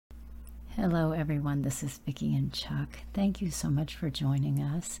Hello everyone, this is Vicki and Chuck. Thank you so much for joining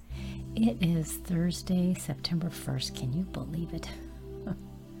us. It is Thursday, September 1st. Can you believe it?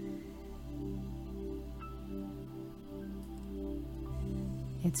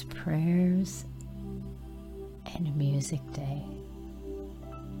 It's prayers and music day.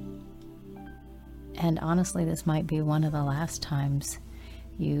 And honestly, this might be one of the last times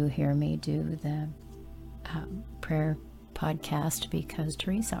you hear me do the prayer podcast, because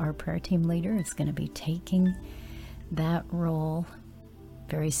Teresa, our prayer team leader, is going to be taking that role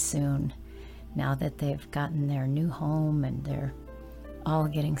very soon, now that they've gotten their new home and they're all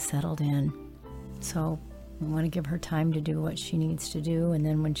getting settled in. So we want to give her time to do what she needs to do, and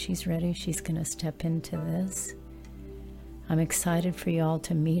then when she's ready, she's going to step into this. I'm excited for you all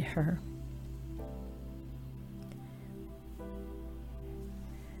to meet her.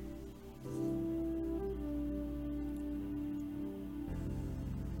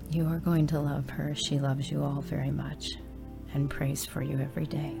 You are going to love her. She loves you all very much and prays for you every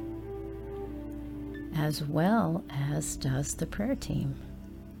day, as well as does the prayer team.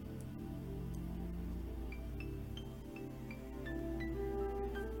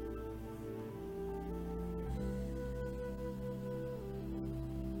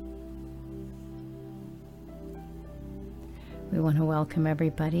 We want to welcome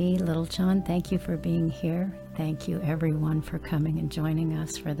everybody. Little John, thank you for being here. Thank you everyone for coming and joining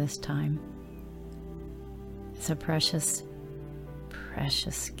us for this time. It's a precious,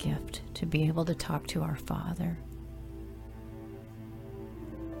 precious gift to be able to talk to our Father.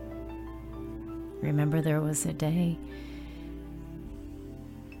 Remember, there was a day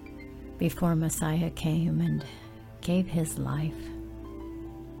before Messiah came and gave his life.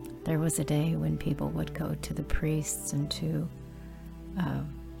 There was a day when people would go to the priests and to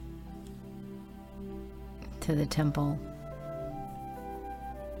the temple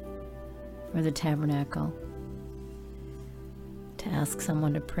or the tabernacle to ask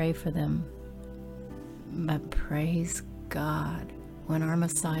someone to pray for them. But praise God, when our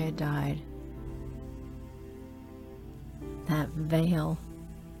Messiah died, that veil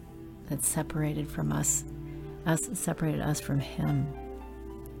that separated us from him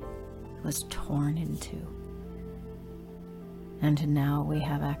was torn into. And now we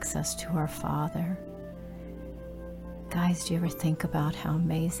have access to our Father. Guys, do you ever think about how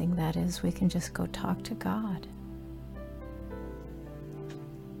amazing that is? We can just go talk to God.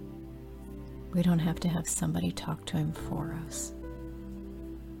 We don't have to have somebody talk to him for us.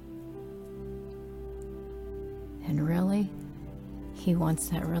 And really, he wants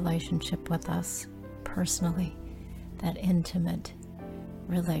that relationship with us personally, that intimate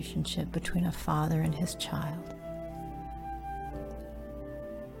relationship between a father and his child.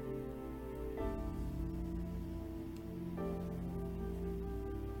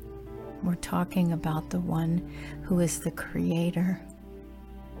 We're talking about the one who is the creator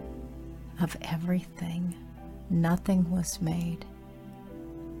of everything. Nothing was made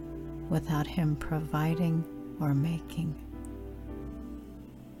without him providing or making.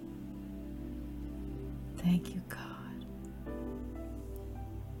 Thank you, God.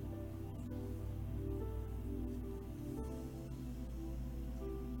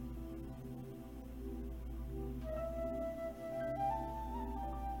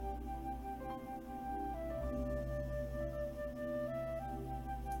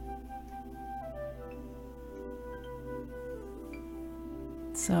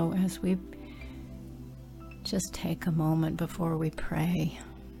 So as we just take a moment before we pray,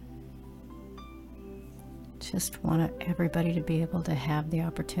 just want everybody to be able to have the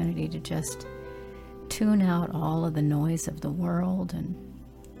opportunity to just tune out all of the noise of the world and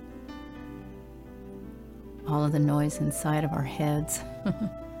all of the noise inside of our heads.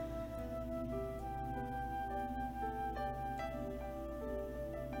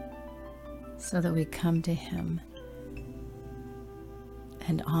 So that we come to him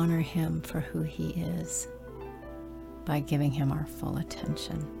and honor him for who he is by giving him our full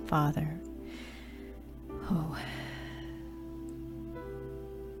attention. Father,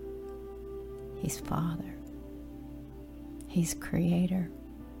 he's Father. He's Creator,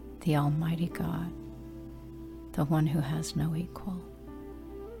 the Almighty God, the one who has no equal.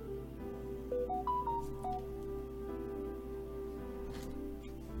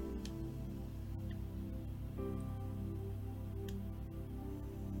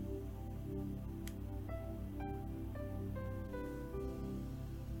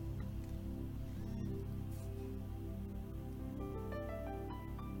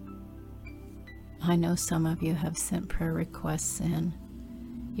 I know some of you have sent prayer requests in.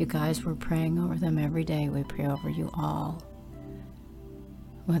 You guys, we're praying over them every day. We pray over you all.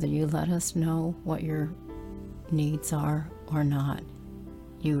 Whether you let us know what your needs are or not,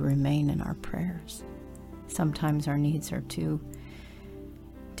 you remain in our prayers. Sometimes our needs are too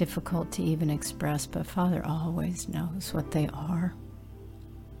difficult to even express, but Father always knows what they are.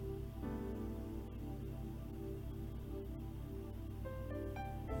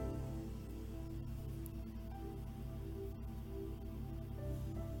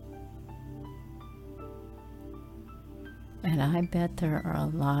 And I bet there are a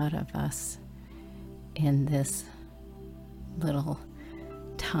lot of us in this little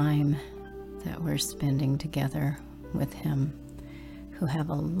time that we're spending together with Him who have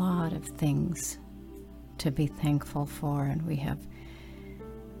a lot of things to be thankful for, and we have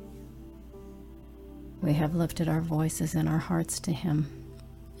lifted our voices and our hearts to Him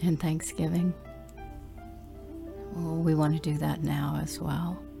in thanksgiving. Well, we want to do that now as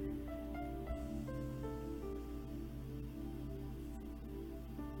well.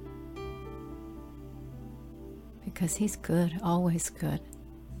 Because He's good, always good.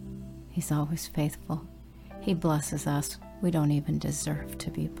 He's always faithful. He blesses us. We don't even deserve to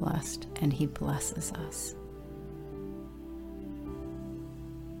be blessed, and He blesses us.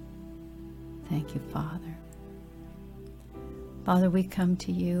 Thank you, Father. Father, we come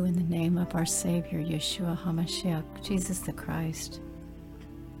to you in the name of our Savior, Yeshua HaMashiach, Jesus the Christ,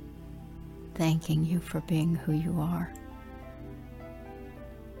 thanking you for being who you are.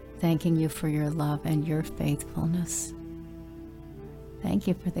 Thanking you for your love and your faithfulness. Thank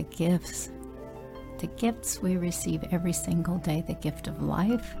you for the gifts we receive every single day, the gift of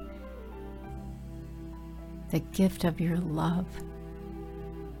life, the gift of your love.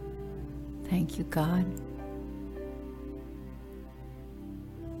 Thank you, God.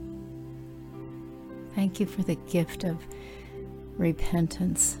 Thank you for the gift of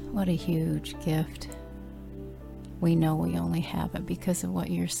repentance. What a huge gift. We know we only have it because of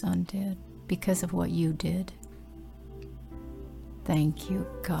what your Son did, because of what you did. Thank you,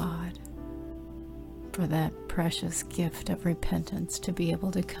 God, for that precious gift of repentance, to be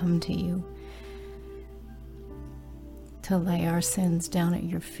able to come to you, to lay our sins down at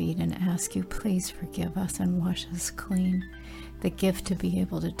your feet and ask you, please forgive us and wash us clean. The gift to be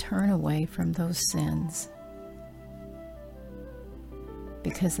able to turn away from those sins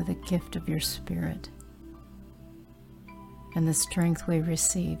because of the gift of your Spirit. And the strength we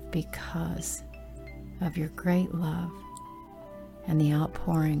receive because of your great love and the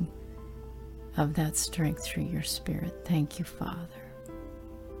outpouring of that strength through your Spirit. Thank you, Father.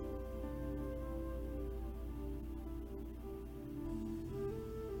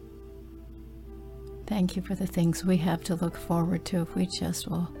 Thank you for the things we have to look forward to if we just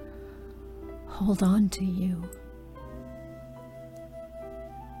will hold on to you.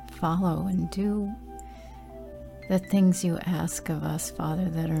 Follow and do the things you ask of us, Father,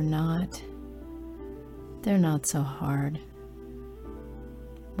 that they're not so hard.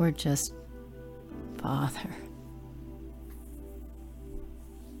 We're just, Father,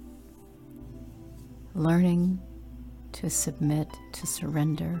 learning to submit, to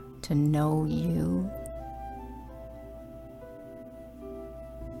surrender, to know you.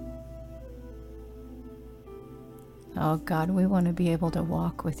 Oh God, we want to be able to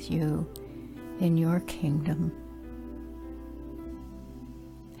walk with you in your kingdom,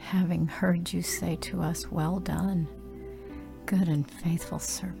 having heard you say to us, well done, good and faithful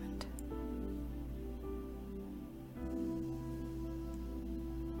servant.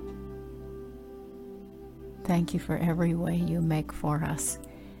 Thank you for every way you make for us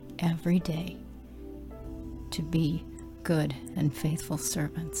every day to be good and faithful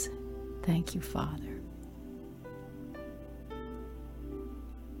servants. Thank you, Father.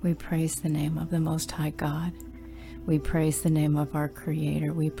 We praise the name of the Most High God. We praise the name of our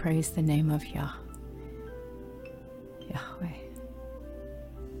Creator. We praise the name of Yahweh.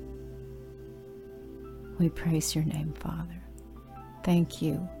 We praise your name, Father. Thank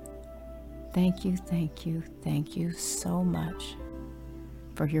you. Thank you, thank you, thank you so much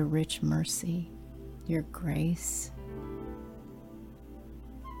for your rich mercy, your grace.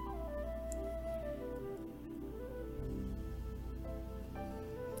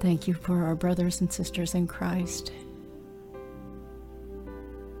 Thank you for our brothers and sisters in Christ.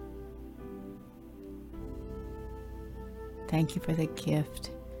 Thank you for the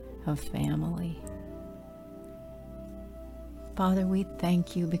gift of family. Father, we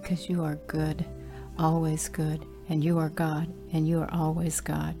thank you because you are good, always good, and you are God, and you are always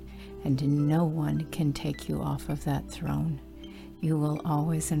God, and no one can take you off of that throne. You will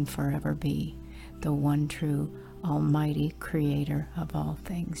always and forever be the one true, almighty creator of all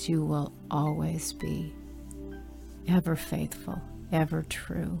things. You will always be ever faithful, ever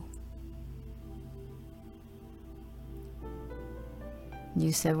true.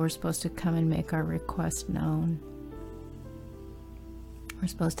 You said we're supposed to come and make our request known. We're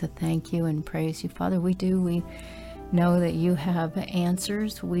supposed to thank you and praise you. Father, we do. We know that you have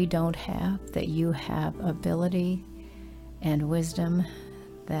answers we don't have, that you have ability and wisdom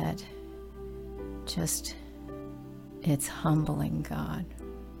that just, it's humbling, God.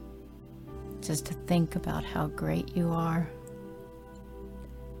 Just to think about how great you are.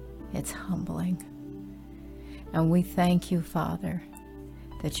 It's humbling. And we thank you, Father,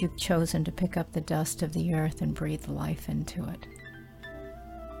 that you've chosen to pick up the dust of the earth and breathe life into it.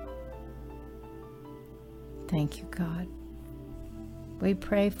 Thank you, God. We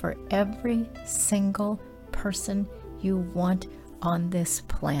pray for every single person you want on this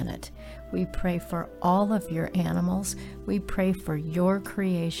planet. We pray for all of your animals. We pray for your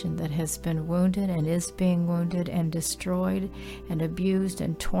creation that has been wounded and is being wounded and destroyed and abused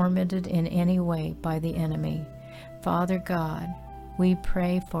and tormented in any way by the enemy. Father God, we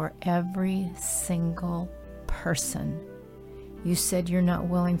pray for every single person. You said you're not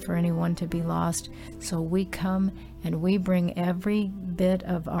willing for anyone to be lost, so we come and we bring every bit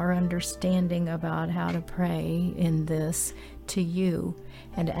of our understanding about how to pray in this to you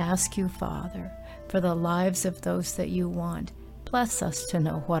and ask you, Father, for the lives of those that you want. Bless us to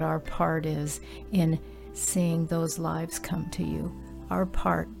know what our part is in seeing those lives come to you. Our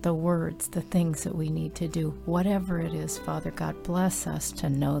part, the words, the things that we need to do, whatever it is, Father God, bless us to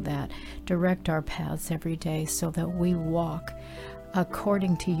know that. Direct our paths every day so that we walk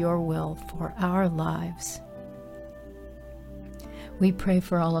according to your will for our lives. We pray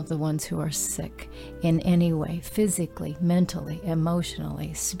for all of the ones who are sick in any way, physically, mentally,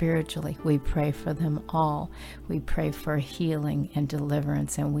 emotionally, spiritually. We pray for them all. We pray for healing and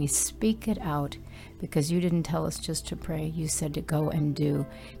deliverance, and we speak it out because you didn't tell us just to pray. You said to go and do,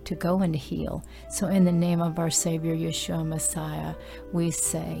 to go and heal. So in the name of our Savior, Yeshua Messiah, we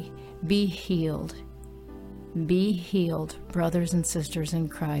say, be healed. Be healed, brothers and sisters in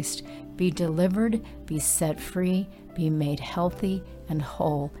Christ. Be delivered, be set free, be made healthy and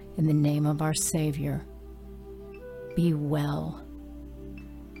whole in the name of our Savior. Be well.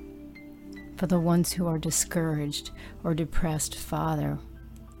 For the ones who are discouraged or depressed, Father,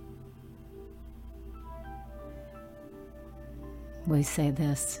 we say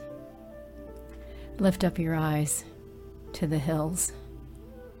this: lift up your eyes to the hills.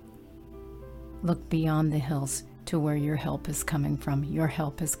 Look beyond the hills to where your help is coming from. Your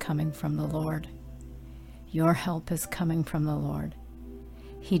help is coming from the Lord. Your help is coming from the Lord.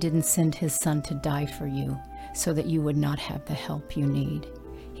 He didn't send his Son to die for you so that you would not have the help you need.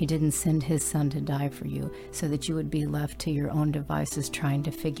 He didn't send his Son to die for you so that you would be left to your own devices trying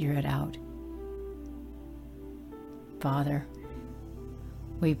to figure it out. Father,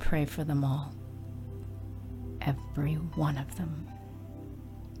 we pray for them all. Every one of them.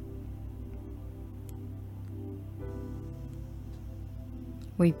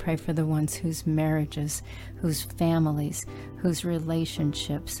 We pray for the ones whose marriages, whose families, whose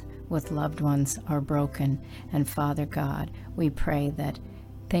relationships with loved ones are broken. And Father God, we pray that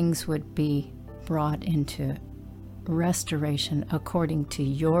things would be brought into restoration according to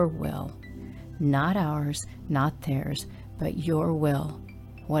your will, not ours, not theirs, but your will.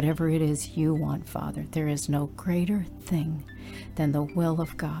 Whatever it is you want, Father, there is no greater thing than the will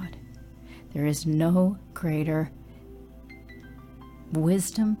of God. There is no greater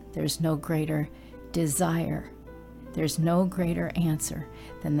wisdom, there's no greater desire, there's no greater answer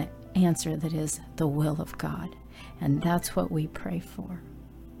than the answer that is the will of God. And that's what we pray for.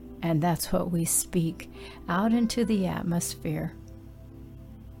 And that's what we speak out into the atmosphere.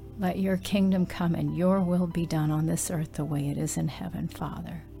 Let your kingdom come and your will be done on this earth the way it is in heaven,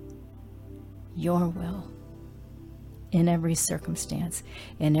 Father. Your will. In every circumstance,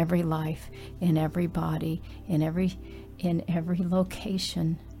 in every life, in every body, in every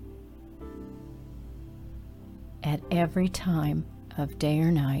location, at every time of day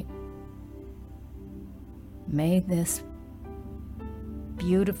or night. May this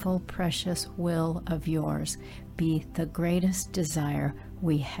beautiful, precious will of yours be the greatest desire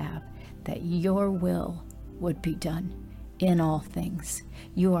we have, that your will would be done in all things.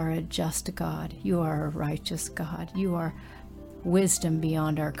 You are a just God. You are a righteous God. You are wisdom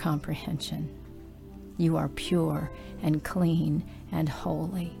beyond our comprehension. You are pure and clean and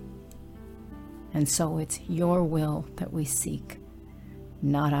holy. And so it's your will that we seek,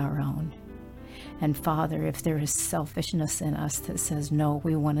 not our own. And Father, if there is selfishness in us that says, no,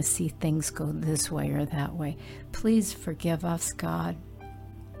 we want to see things go this way or that way, please forgive us, God.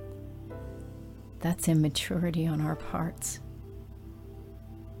 That's immaturity on our parts.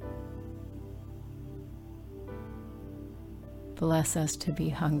 Bless us to be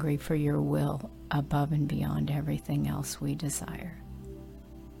hungry for your will above and beyond everything else we desire.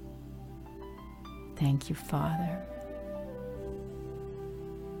 Thank you, Father.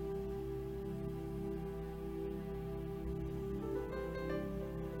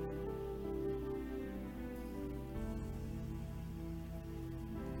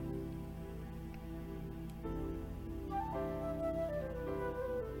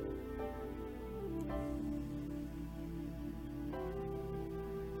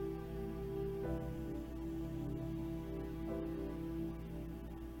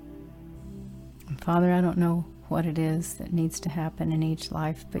 Father, I don't know what it is that needs to happen in each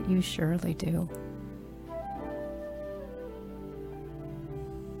life, but you surely do.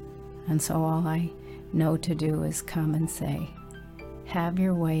 And so all I know to do is come and say, have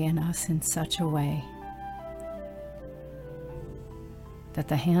your way in us in such a way that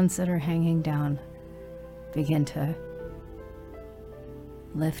the hands that are hanging down begin to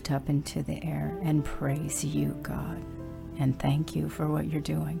lift up into the air and praise you, God. And thank you for what you're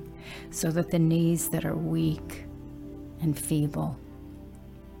doing, so that the knees that are weak and feeble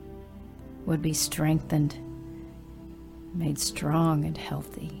would be strengthened, made strong and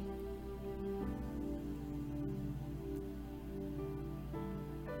healthy.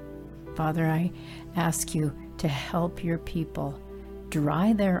 Father, I ask you to help your people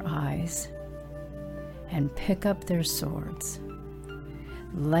dry their eyes and pick up their swords,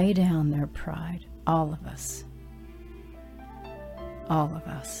 lay down their pride, all of us. All of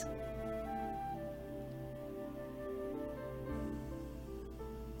us.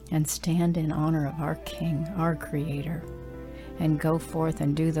 And stand in honor of our King, our Creator, and go forth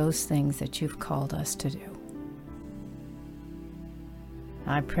and do those things that you've called us to do.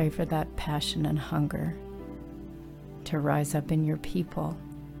 I pray for that passion and hunger to rise up in your people,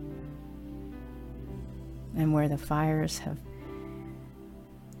 and where the fires have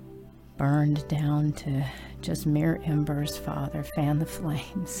burned down to just mere embers, Father, fan the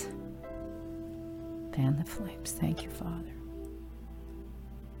flames. Fan the flames. Thank you, Father.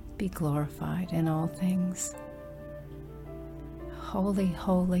 Be glorified in all things. Holy,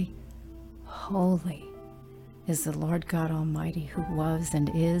 holy, holy is the Lord God Almighty, who was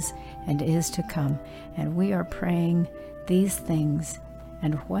and is to come. And we are praying these things,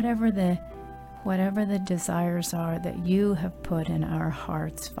 and whatever the desires are that you have put in our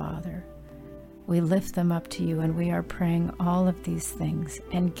hearts, Father, we lift them up to you, and we are praying all of these things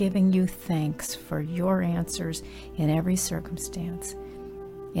and giving you thanks for your answers in every circumstance.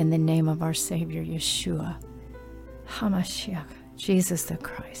 In the name of our Savior, Yeshua HaMashiach, Jesus the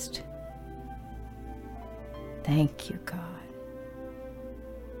Christ. Thank you, God.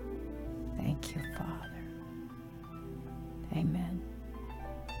 Thank you, Father. Amen.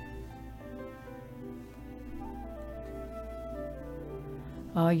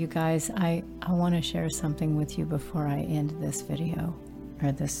 Oh, you guys, I want to share something with you before I end this video,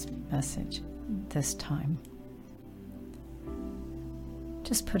 or this message, this time.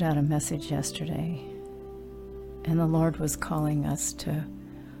 Just put out a message yesterday, and the Lord was calling us to,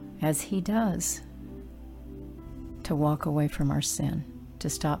 as He does, to walk away from our sin, to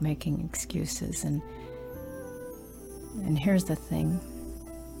stop making excuses. And here's the thing,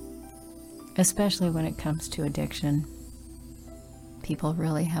 especially when it comes to addiction, people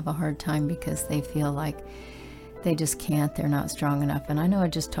really have a hard time because they feel like they just can't, they're not strong enough. And I know I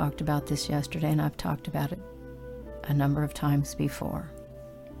just talked about this yesterday, and I've talked about it a number of times before.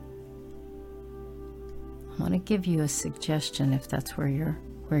 I want to give you a suggestion if that's where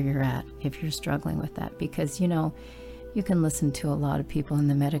you're at, if you're struggling with that, because you know, you can listen to a lot of people in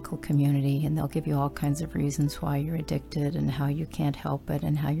the medical community, and they'll give you all kinds of reasons why you're addicted and how you can't help it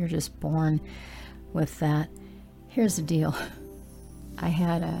and how you're just born with that. Here's the deal. I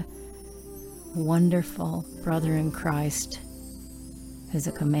had a wonderful brother in Christ who's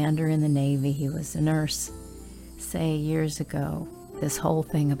a commander in the Navy. He was a nurse, say years ago, this whole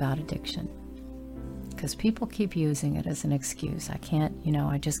thing about addiction. Because people keep using it as an excuse. I can't,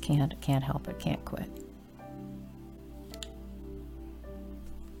 I just can't help it, can't quit.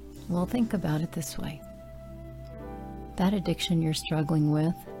 Well, think about it this way. That addiction you're struggling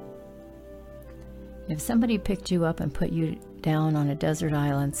with, if somebody picked you up and put you down on a desert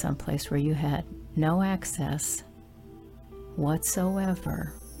island someplace where you had no access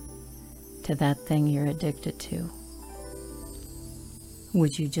whatsoever to that thing you're addicted to,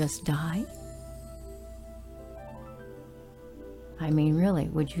 would you just die? I mean, really,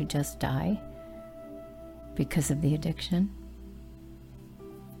 would you just die because of the addiction?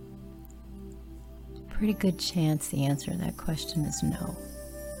 Pretty good chance the answer to that question is no.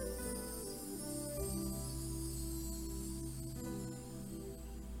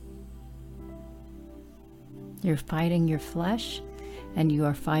 You're fighting your flesh, and you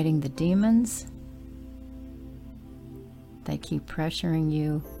are fighting the demons. They keep pressuring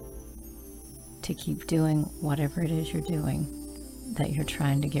you to keep doing whatever it is you're doing that you're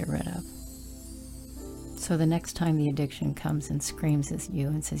trying to get rid of. So the next time the addiction comes and screams at you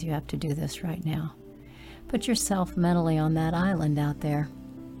and says you have to do this right now, put yourself mentally on that island out there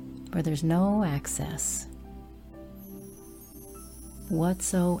where there's no access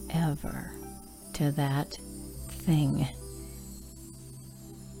whatsoever to that thing.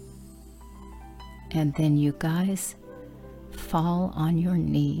 And then you guys fall on your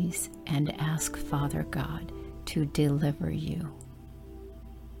knees and ask Father God to deliver you.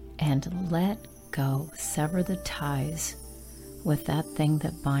 And let go, sever the ties with that thing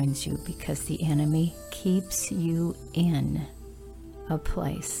that binds you, because the enemy keeps you in a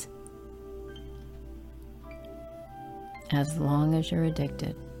place as long as you're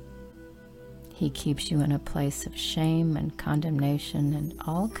addicted. He keeps you in a place of shame and condemnation and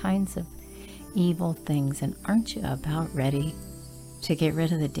all kinds of evil things. And aren't you about ready to get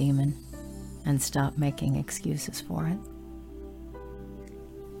rid of the demon and stop making excuses for it?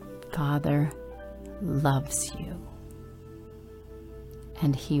 Father loves you,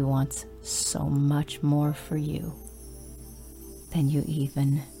 and he wants so much more for you than you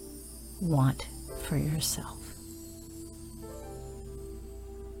even want for yourself.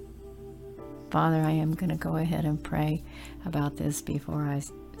 Father, I am going to go ahead and pray about this before I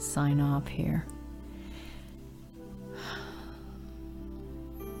sign off here.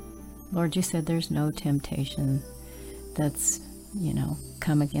 Lord, you said there's no temptation that's,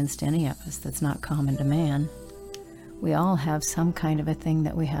 come against any of us that's not common to man. We all have some kind of a thing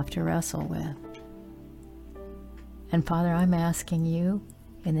that we have to wrestle with. And Father, I'm asking you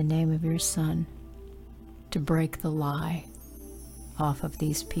in the name of your Son to break the lie off of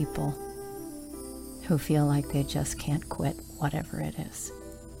these people who feel like they just can't quit whatever it is.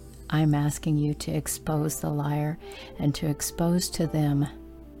 I'm asking you to expose the liar and to expose to them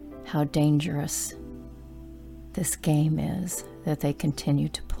how dangerous this game is that they continue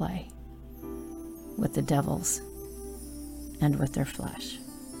to play with the devils and with their flesh.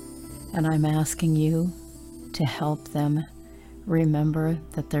 And I'm asking you to help them remember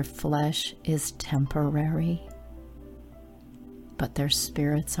that their flesh is temporary, but their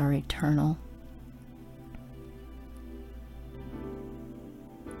spirits are eternal.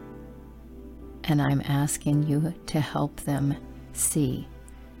 And I'm asking you to help them see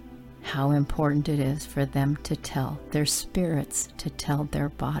how important it is for them to tell their spirits, to tell their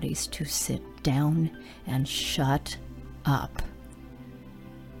bodies to sit down and shut up.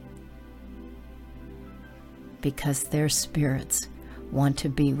 Because their spirits want to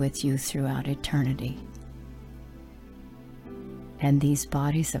be with you throughout eternity. And these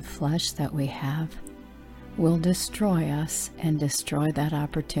bodies of flesh that we have will destroy us and destroy that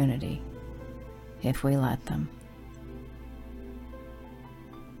opportunity if we let them.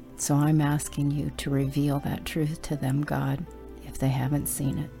 So I'm asking you to reveal that truth to them, God, if they haven't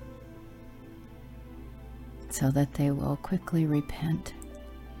seen it, so that they will quickly repent.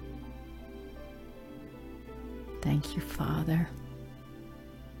 Thank you, Father.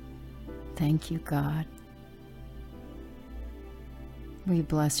 Thank you, God. We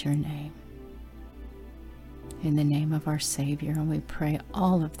bless your name. In the name of our Savior, and we pray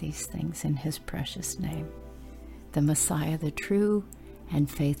all of these things in his precious name, the Messiah, the true and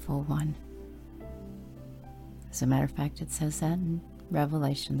faithful one. As a matter of fact, it says that in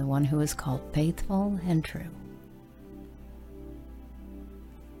Revelation, the one who is called faithful and true.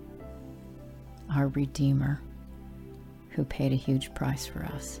 Our Redeemer, who paid a huge price for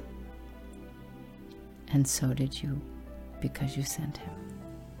us. And so did you, because you sent him.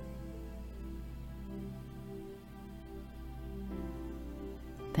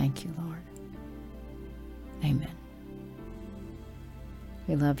 Thank you, Lord. Amen.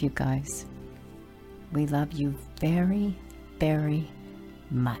 We love you guys. We love you very, very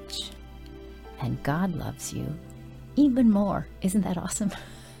much. And God loves you even more. Isn't that awesome?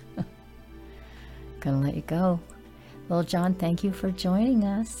 Gonna let you go. Little John, thank you for joining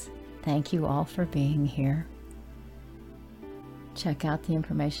us. Thank you all for being here. Check out the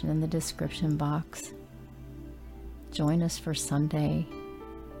information in the description box. Join us for Sunday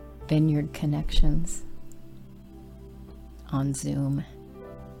Vineyard Connections on Zoom.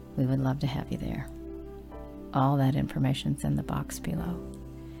 We would love to have you there. All that information's in the box below.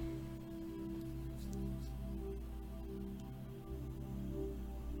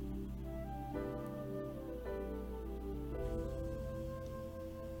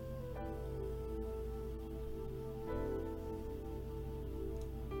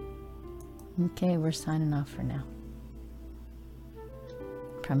 Okay, we're signing off for now.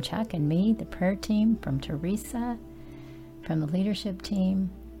 From Chuck and me, the prayer team, from Teresa, from the leadership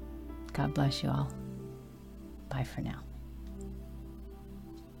team, God bless you all. Bye for now.